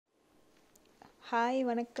Hi,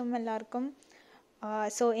 வணக்கம் எல்லாருக்கும்.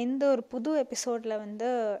 So இந்த ஒரு புது எபிசோடில் வந்து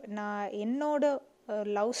நான் என்னோட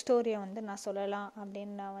லவ் ஸ்டோரியை வந்து நான் சொல்லலாம்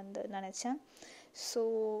அப்படின்னு நான் வந்து நினச்சேன். ஸோ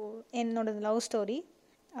என்னோட love story,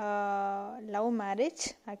 love marriage.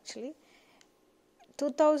 Actually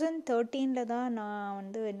 2013 தான் நான்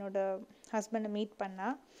வந்து என்னோடய ஹஸ்பண்டை மீட்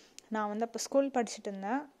பண்ணேன். நான் வந்து அப்போ ஸ்கூல் படிச்சுட்டு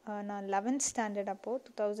இருந்தேன். நான் 11th ஸ்டாண்டர்ட்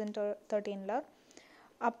அப்போது 2013.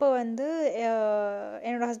 அப்போ வந்து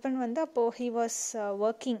என்னோடய ஹஸ்பண்ட் வந்து அப்போது ஹீ வாஸ்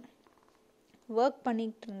ஒர்க்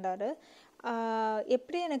பண்ணிகிட்டு இருந்தார்.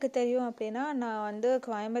 எப்படி எனக்கு தெரியும் அப்படின்னா, நான் வந்து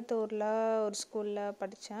கோயம்புத்தூரில் ஒரு ஸ்கூலில்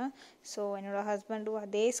படித்தேன். ஸோ என்னோடய ஹஸ்பண்டும்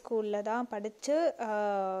அதே ஸ்கூலில் தான் படித்து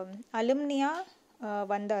அலுமினியாக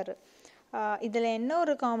வந்தார். இதில் என்ன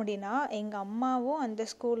ஒரு காமெடினா, எங்கள் அம்மாவும் அந்த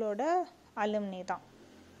ஸ்கூலோட அலுமினி தான்.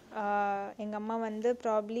 எங்கள் அம்மா வந்து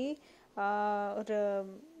ப்ராப்ளி ஒரு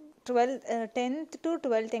 10th to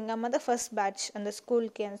 12th எங்கள் அம்மா தான் ஃபர்ஸ்ட் பேட்ச். அந்த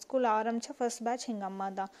ஸ்கூல் ஆரம்பித்த ஃபர்ஸ்ட் பேட்ச் எங்கள் அம்மா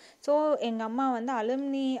தான். ஸோ எங்கள் அம்மா வந்து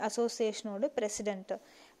அலுமினி அசோசியேஷனோட பிரசிடெண்ட்டு.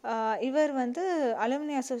 இவர் வந்து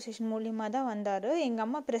அலுமினி அசோசியேஷன் மூலிமா தான் வந்தார். எங்கள்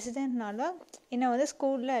அம்மா பிரசிடெண்ட்னால என்னை வந்து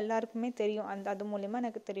ஸ்கூலில் எல்லாருக்குமே தெரியும். அது மூலிமா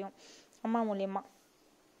எனக்கு தெரியும், அம்மா மூலிமா.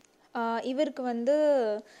 இவருக்கு வந்து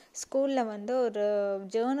ஸ்கூலில் வந்து ஒரு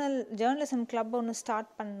ஜேர்னலிசம் கிளப் ஒன்று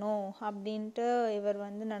ஸ்டார்ட் பண்ணணும் அப்படின்ட்டு இவர்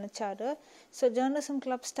வந்து நினச்சாரு. ஸோ ஜேர்னலிசம்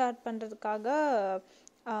கிளப் ஸ்டார்ட் பண்ணுறதுக்காக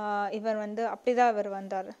இவர் வந்து அப்படி தான் இவர்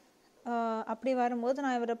வந்தார். அப்படி வரும்போது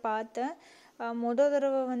நான் இவரை பார்த்தேன். முதல்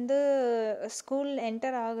தடவை வந்து ஸ்கூல்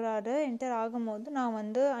என்டர் ஆகும்போது நான்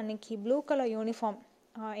வந்து அன்றைக்கி ப்ளூ கலர் யூனிஃபார்ம்,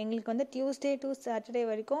 எங்களுக்கு வந்து டியூஸ்டே டு சாட்டர்டே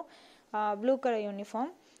வரைக்கும் ப்ளூ கலர்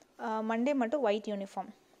யூனிஃபார்ம், மண்டே மட்டும் white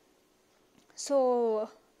uniform. So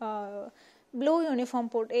blue uniform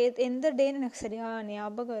போட்டு எந்த டேன்னு எனக்கு சரியாக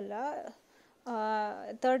ஞாபகம் இல்லை.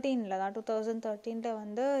 2013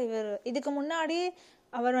 வந்து இவர் இதுக்கு முன்னாடி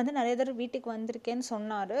அவர் வந்து நிறைய தடவை வீட்டுக்கு வந்திருக்கேன்னு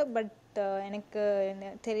சொன்னார். பட் எனக்கு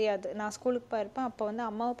தெரியாது. நான் ஸ்கூலுக்கு போயிருப்பேன். அப்போ வந்து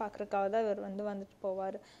அம்மாவை பார்க்குறக்காக தான் இவர் வந்து வந்துட்டு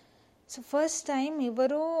போவார். ஸோ ஃபர்ஸ்ட் டைம்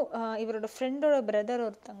இவரும் இவரோட ஃப்ரெண்டோட பிரதர்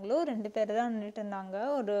ஒருத்தவங்களும் 2 பேர் தான் நின்றுட்டு இருந்தாங்க.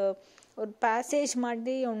 ஒரு பேசேஜ்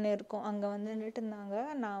மாதிரி ஒன்று இருக்கும், அங்கே வந்து நின்றுட்டு இருந்தாங்க.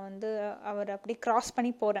 நான் வந்து அவர் அப்படி க்ராஸ்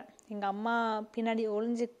பண்ணி போகிறேன். எங்கள் அம்மா பின்னாடி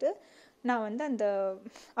ஒளிஞ்சிட்டு நான் வந்து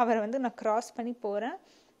அவரை வந்து நான் க்ராஸ் பண்ணி போகிறேன்.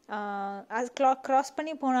 அது க்ராஸ்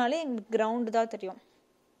பண்ணி போனாலே எங்களுக்கு கிரவுண்டு தான் தெரியும்.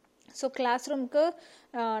 ஸோ கிளாஸ் ரூமுக்கு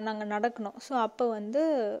நாங்கள் நடக்கணும். ஸோ அப்போ வந்து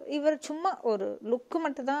இவர் சும்மா ஒரு லுக்கு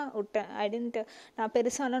மட்டும் தான் விட்டேன். நான்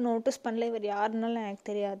பெருசாலாம் நோட்டீஸ் பண்ணல இவர் யாருன்னாலும் எனக்கு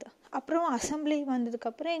தெரியாது. அப்புறம் அசம்பிளி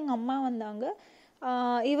வந்ததுக்கப்புறம் எங்கள் அம்மா வந்தாங்க.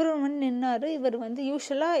 இவர் வந்து நின்னார். இவர் வந்து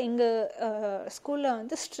யூஸ்வலாக எங்கள் ஸ்கூலில்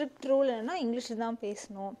வந்து ஸ்ட்ரிக்ட் ரூல் என்னன்னா இங்கிலீஷ் தான்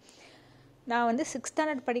பேசணும். நான் வந்து 6th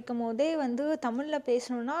ஸ்டாண்டர்ட் படிக்கும் போதே வந்து தமிழில்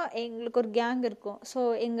பேசணுன்னா எங்களுக்கு ஒரு கேங் இருக்கும். ஸோ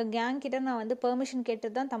எங்கள் கேங் கிட்ட நான் வந்து பெர்மிஷன்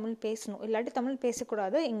கேட்டு தான் தமிழ் பேசணும், இல்லாட்டி தமிழ்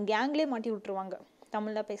பேசக்கூடாது. எங்கள் கேங்லேயே மாட்டி விட்ருவாங்க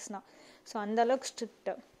தமிழில் பேசினா. ஸோ அந்தளவுக்கு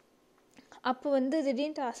ஸ்ட்ரிக்ட்டு. அப்போ வந்து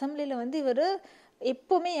திடீர்னு அசம்பிளியில் வந்து இவர்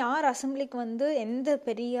எப்போவுமே யார் அசம்பிளிக்கு வந்து எந்த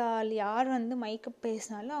பெரிய ஆள் யார் வந்து மைக்கப்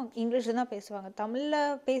பேசினாலும் அவங்க இங்கிலீஷில் தான் பேசுவாங்க.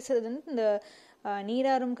 தமிழில் பேசுகிறது வந்து இந்த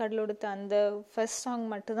நீராறும் கடலொடுத்த அந்த ஃபர்ஸ்ட் சாங்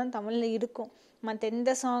மட்டும்தான் தமிழில் இருக்கும். மற்ற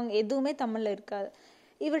எந்த சாங் எதுவுமே தமிழில் இருக்காது.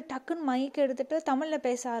 இவர் டக்குன்னு மைக் எடுத்துகிட்டு தமிழில்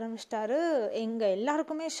பேச ஆரம்பிச்சிட்டாரு. எங்கள்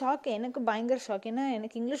எல்லாருக்குமே ஷாக், எனக்கு பயங்கர ஷாக். ஏன்னா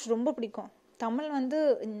எனக்கு இங்கிலீஷ் ரொம்ப பிடிக்கும். தமிழ் வந்து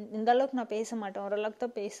இந்த அளவுக்கு நான் பேச மாட்டேன், ஓரளவுக்கு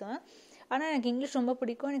தான் பேசுவேன். ஆனால் எனக்கு இங்கிலீஷ் ரொம்ப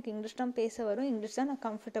பிடிக்கும். எனக்கு இங்கிலீஷ் தான் பேச வரும், இங்கிலீஷ் தான் நான்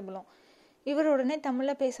கம்ஃபர்டபுளும். இவர் உடனே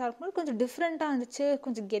தமிழில் பேச ஆரம்பிக்கும்போது கொஞ்சம் டிஃப்ரெண்ட்டாக இருந்துச்சு,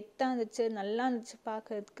 கொஞ்சம் கெத்தாக இருந்துச்சு, நல்லா இருந்துச்சு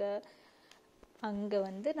பார்க்கறதுக்கு. அங்கே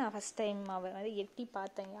வந்து நான் ஃபஸ்ட் டைம் அவர் வந்து எட்டி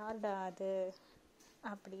பார்த்தேன், யார்டா அது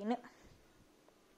அப்படின்னு.